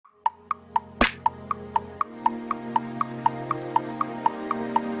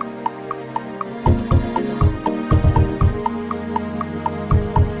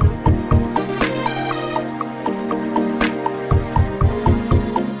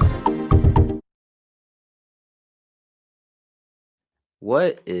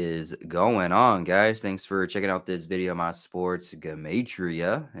What is going on, guys? Thanks for checking out this video of my sports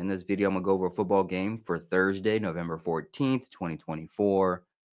Gematria. In this video, I'm going to go over a football game for Thursday, November 14th, 2024.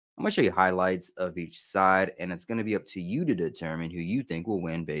 I'm going to show you highlights of each side, and it's going to be up to you to determine who you think will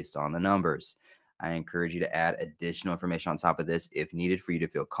win based on the numbers. I encourage you to add additional information on top of this if needed for you to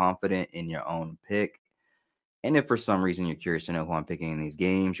feel confident in your own pick. And if for some reason you're curious to know who I'm picking in these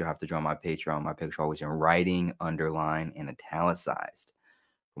games, you'll have to join my Patreon. My picks are always in writing, underlined, and italicized.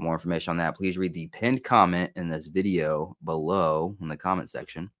 For more information on that, please read the pinned comment in this video below in the comment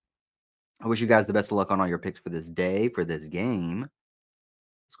section. I wish you guys the best of luck on all your picks for this day, for this game.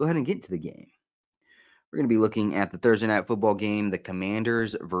 Let's go ahead and get into the game. We're going to be looking at the Thursday night football game, the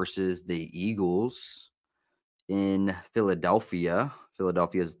Commanders versus the Eagles in Philadelphia.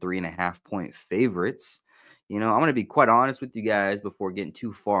 Philadelphia is 3.5-point favorites. I'm going to be quite honest with you guys before getting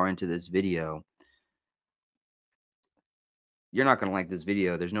too far into this video. You're not going to like this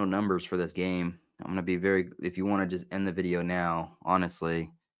video. There's no numbers for this game. I'm going to be if you want to just end the video now,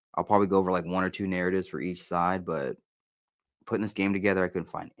 honestly, I'll probably go over like one or two narratives for each side, but putting this game together, I couldn't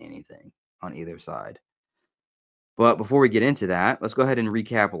find anything on either side. But before we get into that, let's go ahead and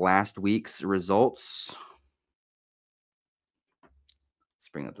recap last week's results. Let's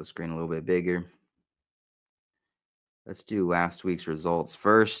bring up the screen a little bit bigger. Let's do last week's results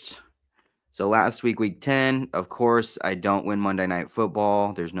first. So last week, week 10, of course, I don't win Monday Night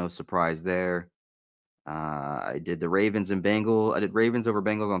Football. There's no surprise there. I did the Ravens and Bengals. I did Ravens over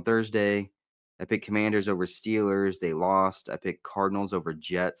Bengals on Thursday. I picked Commanders over Steelers. They lost. I picked Cardinals over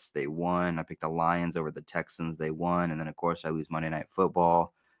Jets. They won. I picked the Lions over the Texans. They won. And then, of course, I lose Monday Night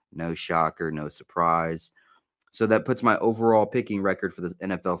Football. No shocker, no surprise. So that puts my overall picking record for this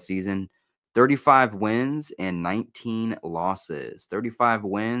NFL season 35 wins and 19 losses. 35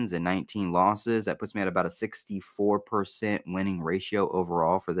 wins and 19 losses. That puts me at about a 64% winning ratio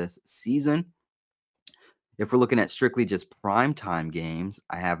overall for this season. If we're looking at strictly just primetime games,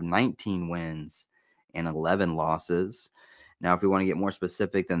 I have 19 wins and 11 losses. Now, if we want to get more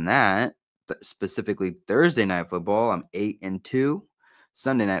specific than that, specifically Thursday night football, I'm 8-2.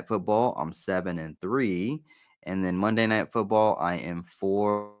 Sunday night football, I'm 7-3. And then Monday night football, I am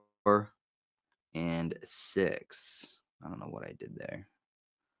 4-6. I don't know what I did there.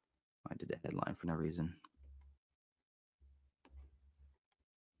 I did a headline for no reason.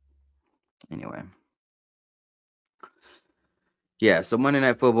 Anyway. Yeah, so Monday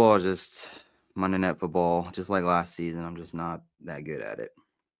Night Football is just Monday Night Football, just like last season. I'm just not that good at it.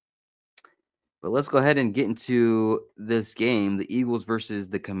 But let's go ahead and get into this game, the Eagles versus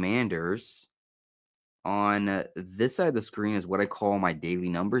the Commanders. On this side of the screen is what I call my daily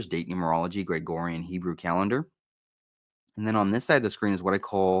numbers, date numerology, Gregorian Hebrew calendar. And then on this side of the screen is what I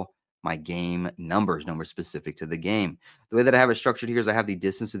call my game numbers specific to the game. The way that I have it structured here is I have the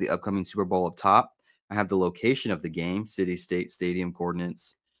distance to the upcoming Super Bowl up top. I have the location of the game, city, state, stadium,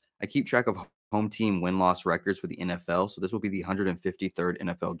 coordinates. I keep track of home team win-loss records for the NFL. So this will be the 153rd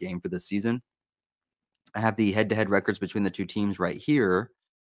NFL game for this season. I have the head-to-head records between the two teams right here.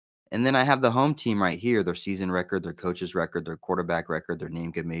 And then I have the home team right here, their season record, their coach's record, their quarterback record, their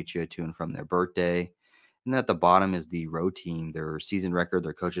name Gematria to and from their birthday. And then at the bottom is the road team, their season record,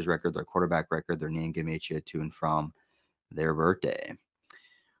 their coach's record, their quarterback record, their name Gematria to and from their birthday.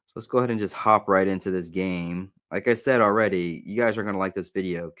 So let's go ahead and just hop right into this game. Like I said already, you guys are going to like this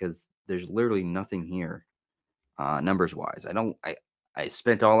video because there's literally nothing here numbers-wise. I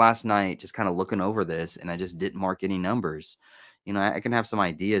spent all last night just kind of looking over this, and I just didn't mark any numbers. I can have some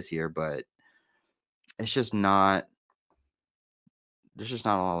ideas here, but it's just not. There's just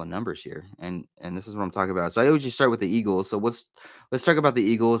not a lot of numbers here, and this is what I'm talking about. So I always just start with the Eagles. So let's talk about the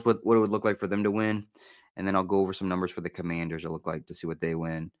Eagles, what it would look like for them to win, and then I'll go over some numbers for the Commanders. It'll look like to see what they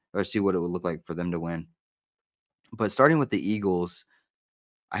win, or see what it would look like for them to win. But starting with the Eagles,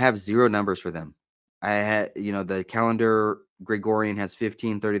 I have 0 numbers for them. I had, the calendar Gregorian has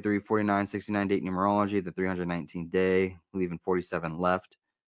 15, 33, 49, 69 date numerology, the 319th day, leaving 47 left.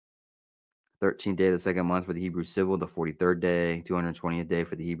 13th day of the second month for the Hebrew civil, the 43rd day, 220th day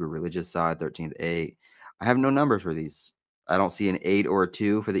for the Hebrew religious side, 13th 8. I have no numbers for these. I don't see an 8 or a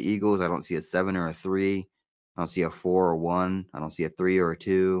 2 for the Eagles. I don't see a 7 or a 3. I don't see a 4 or 1. I don't see a 3 or a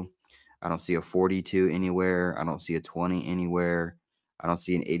 2. I don't see a 42 anywhere. I don't see a 20 anywhere. I don't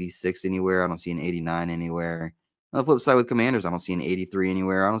see an 86 anywhere. I don't see an 89 anywhere. On the flip side with Commanders, I don't see an 83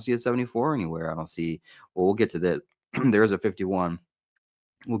 anywhere. I don't see a 74 anywhere. I don't see, well, we'll get to that. There's a 51.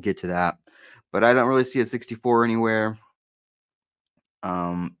 We'll get to that. But I don't really see a 64 anywhere.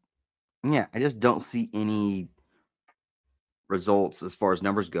 Yeah, I just don't see any results as far as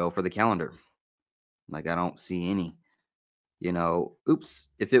numbers go for the calendar. Like, I don't see any. oops,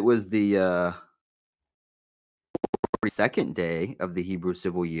 if it was the 42nd day of the Hebrew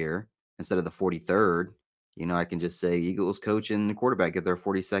civil year instead of the 43rd, I can just say Eagles coach and quarterback get their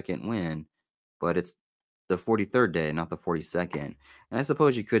 42nd win, but it's the 43rd day, not the 42nd. And I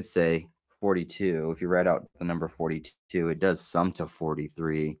suppose you could say 42. If you write out the number 42, it does sum to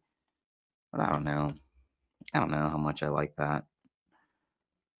 43. But I don't know. I don't know how much I like that.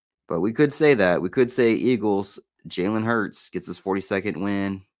 But we could say that. We could say Eagles, Jalen Hurts gets his 42nd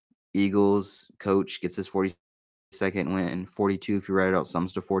win. Eagles coach gets his 42nd win. 42, if you write it out,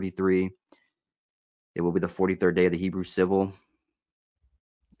 sums to 43. It will be the 43rd day of the Hebrew civil.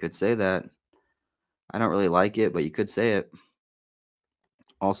 Could say that. I don't really like it, but you could say it.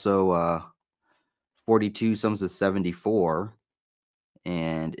 Also, 42 sums to 74.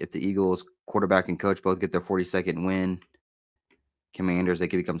 And if the Eagles quarterback and coach both get their 42nd win, Commanders, they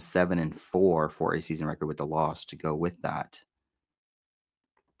could become 7-4 for a season record with the loss to go with that.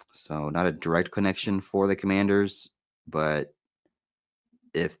 So not a direct connection for the Commanders, but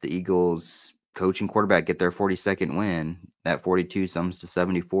if the Eagles coach and quarterback get their 42nd win, that 42 sums to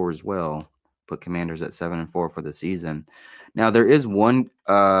 74 as well. Put Commanders at 7-4 for the season. Now there is one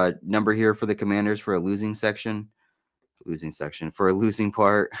number here for the Commanders for a losing section. For a losing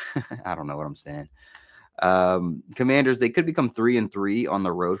part. I don't know what I'm saying. Commanders, they could become 3-3 on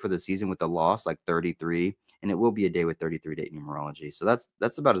the road for the season with a loss, like 33, and it will be a day with 33 date numerology. So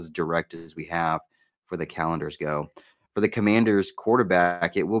that's about as direct as we have for the calendars go. For the Commanders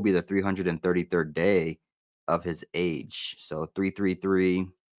quarterback, it will be the 333rd day of his age. So 333,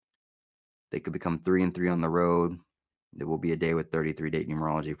 they could become 3-3 on the road. It will be a day with 33 date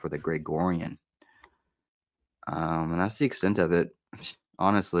numerology for the Gregorian. And that's the extent of it,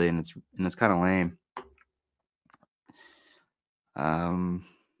 honestly, and it's kind of lame.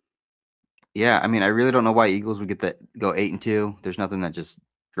 Yeah, I mean, I really don't know why Eagles would go 8-2. There's nothing that just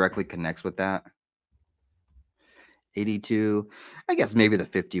directly connects with that. 82, I guess maybe the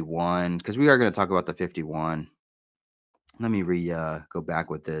 51, because we are going to talk about the 51. Let me go back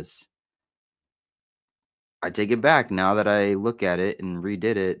with this. I take it back now that I look at it and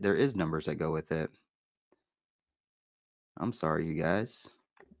redid it. There is numbers that go with it. I'm sorry, you guys.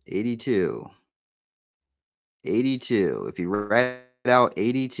 82. 82. If you write out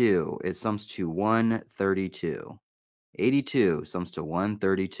 82, it sums to 132. 82 sums to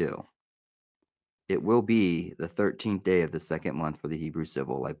 132. It will be the 13th day of the second month for the Hebrew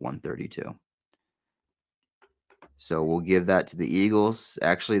civil, like 132. So we'll give that to the Eagles.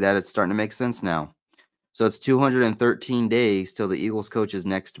 Actually, that is starting to make sense now. So it's 213 days till the Eagles coach's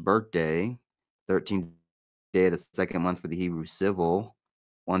next birthday. 13th day of the second month for the Hebrew civil.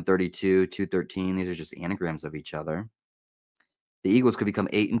 132, 213. These are just anagrams of each other. The Eagles could become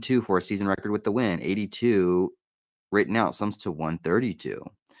 8-2 for a season record with the win. 82 written out sums to 132.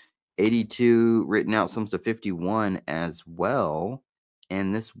 82 written out sums to 51 as well.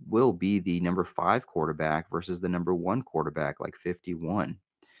 And this will be the number 5 quarterback versus the number 1 quarterback, like 51.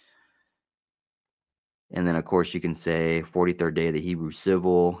 And then, of course, you can say 43rd day of the Hebrew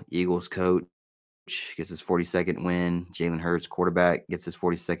civil. Eagles coach gets his 42nd win. Jalen Hurts, quarterback, gets his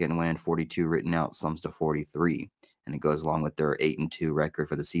 42nd win. 42 written out sums to 43. And it goes along with their 8-2 record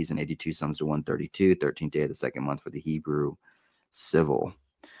for the season. 82 sums to 132. 13th day of the second month for the Hebrew civil.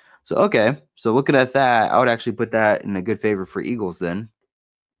 So, okay. So looking at that, I would actually put that in a good favor for Eagles then.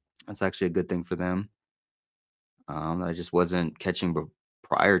 That's actually a good thing for them. That I just wasn't catching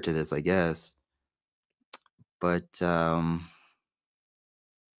prior to this, I guess. But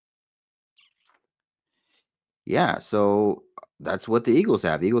yeah, so that's what the Eagles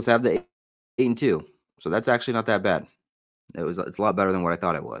have. Eagles have the 8-2. So that's actually not that bad. It's a lot better than what I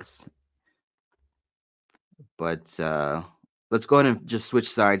thought it was. But let's go ahead and just switch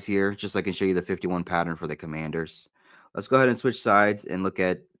sides here, just so I can show you the 51 pattern for the Commanders. Let's go ahead and switch sides and look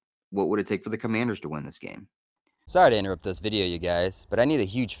at what would it take for the Commanders to win this game. Sorry to interrupt this video, you guys, but I need a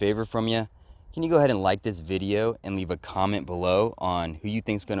huge favor from you. Can you go ahead and like this video and leave a comment below on who you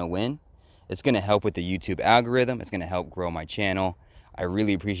think is going to win? It's going to help with the YouTube algorithm. It's going to help grow my channel. I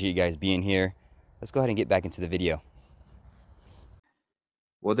really appreciate you guys being here. Let's go ahead and get back into the video.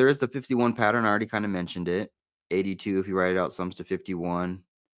 Well, there is the 51 pattern. I already kind of mentioned it. 82, if you write it out, sums to 51.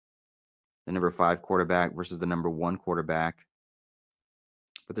 The number 5 quarterback versus the number 1 quarterback.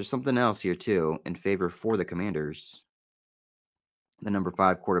 But there's something else here, too, in favor for the Commanders. The number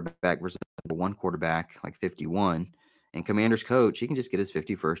 5 quarterback versus the number 1 quarterback, like 51. And Commanders coach, he can just get his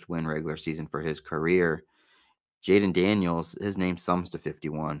 51st win regular season for his career. Jaden Daniels, his name sums to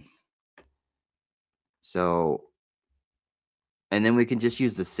 51. So, and then we can just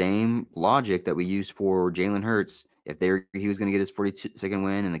use the same logic that we used for Jalen Hurts. If he was going to get his 42nd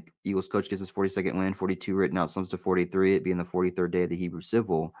win, and the Eagles coach gets his 42nd win, 42 written out sums to 43, it being the 43rd day of the Hebrew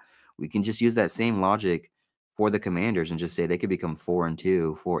Civil, we can just use that same logic for the Commanders and just say they could become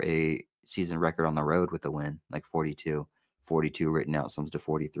 4-2 for a season record on the road with a win, like 42. 42 written out sums to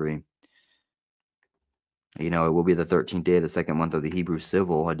 43. It will be the 13th day of the second month of the Hebrew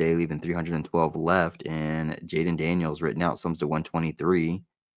Civil, a day leaving 312 left, and Jaden Daniels written out sums to 123,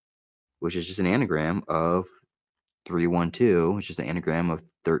 which is just an anagram of 312, which is the anagram of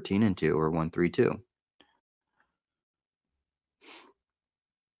 13 and 2, or 132.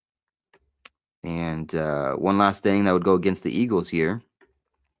 And one last thing that would go against the Eagles here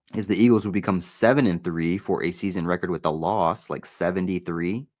is the Eagles would become 7-3 for a season record with a loss, like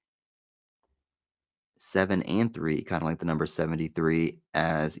 73. 7-3, kind of like the number 73,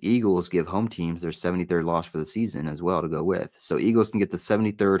 as Eagles give home teams their 73rd loss for the season as well to go with. So Eagles can get the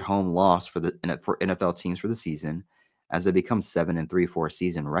 73rd home loss for NFL teams for the season, as they become 7-3 for a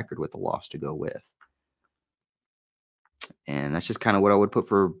season record with a loss to go with. And that's just kind of what I would put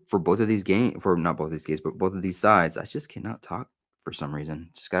for both of these games, for not both of these games, but both of these sides. I just cannot talk for some reason.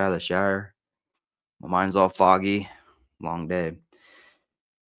 Just got out of the shower. My mind's all foggy. Long day.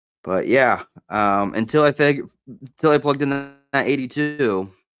 But yeah, until I plugged in that 82,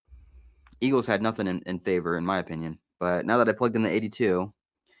 Eagles had nothing in favor, in my opinion. But now that I plugged in the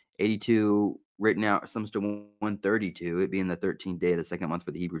 82 written out sums to 132, it being the 13th day of the second month for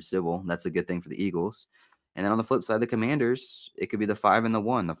the Hebrew Civil. That's a good thing for the Eagles. And then on the flip side, the Commanders, it could be the 5 and the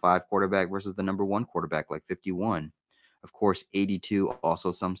 1, the 5 quarterback versus the number 1 quarterback, like 51. Of course, 82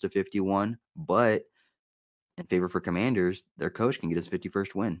 also sums to 51, but in favor for Commanders, their coach can get his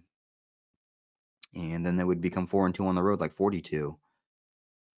 51st win. And then they would become 4-2 on the road, like 42.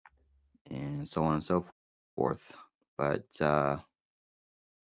 And so on and so forth. But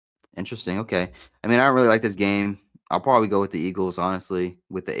interesting. Okay. I mean, I don't really like this game. I'll probably go with the Eagles, honestly,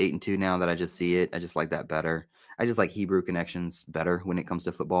 with the 8-2 now that I just see it. I just like that better. I just like Hebrew connections better when it comes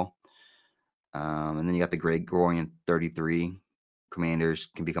to football. And then you got the Gregorian 33. Commanders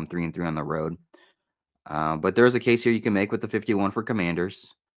can become 3-3 on the road. But there is a case here you can make with the 51 for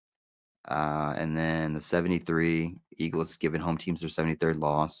Commanders. And then the 73 Eagles giving home teams their 73rd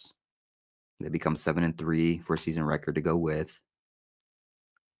loss. They become 7-3 for a season record to go with.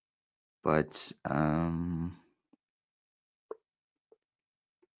 But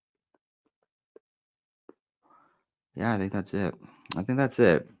yeah, I think that's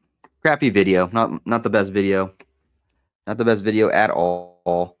it. Crappy video. Not the best video. Not the best video at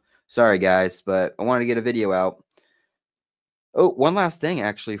all. Sorry, guys, but I wanted to get a video out. Oh, one last thing,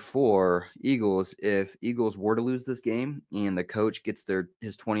 actually, for Eagles. If Eagles were to lose this game and the coach gets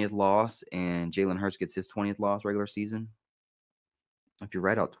his 20th loss and Jalen Hurts gets his 20th loss regular season, if you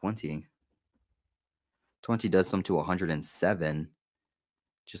write out 20 does sum to 107,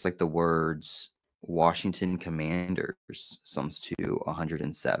 just like the words Washington Commanders sums to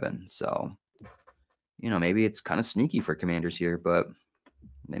 107. So, maybe it's kind of sneaky for Commanders here, but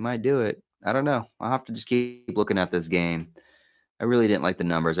they might do it. I don't know. I'll have to just keep looking at this game. I really didn't like the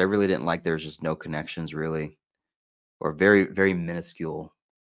numbers. I really didn't like there's just no connections, really, or very, very minuscule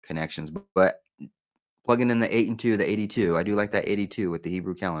connections. But plugging in the 8-2, the 82, I do like that 82 with the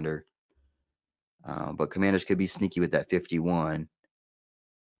Hebrew calendar. But Commanders could be sneaky with that 51.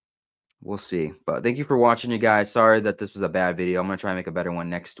 We'll see. But thank you for watching, you guys. Sorry that this was a bad video. I'm going to try and make a better one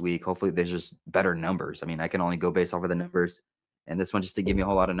next week. Hopefully there's just better numbers. I mean, I can only go based off of the numbers. And this one just to give me a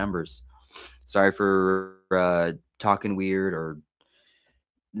whole lot of numbers. Sorry for talking weird or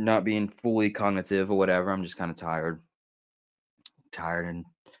not being fully cognitive or whatever. I'm just kind of tired. Tired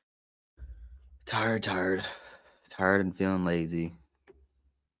and feeling lazy.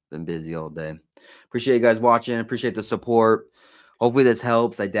 Been busy all day. Appreciate you guys watching. Appreciate the support. Hopefully this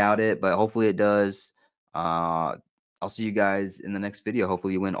helps. I doubt it, but hopefully it does. I'll see you guys in the next video.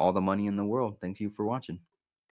 Hopefully you win all the money in the world. Thank you for watching.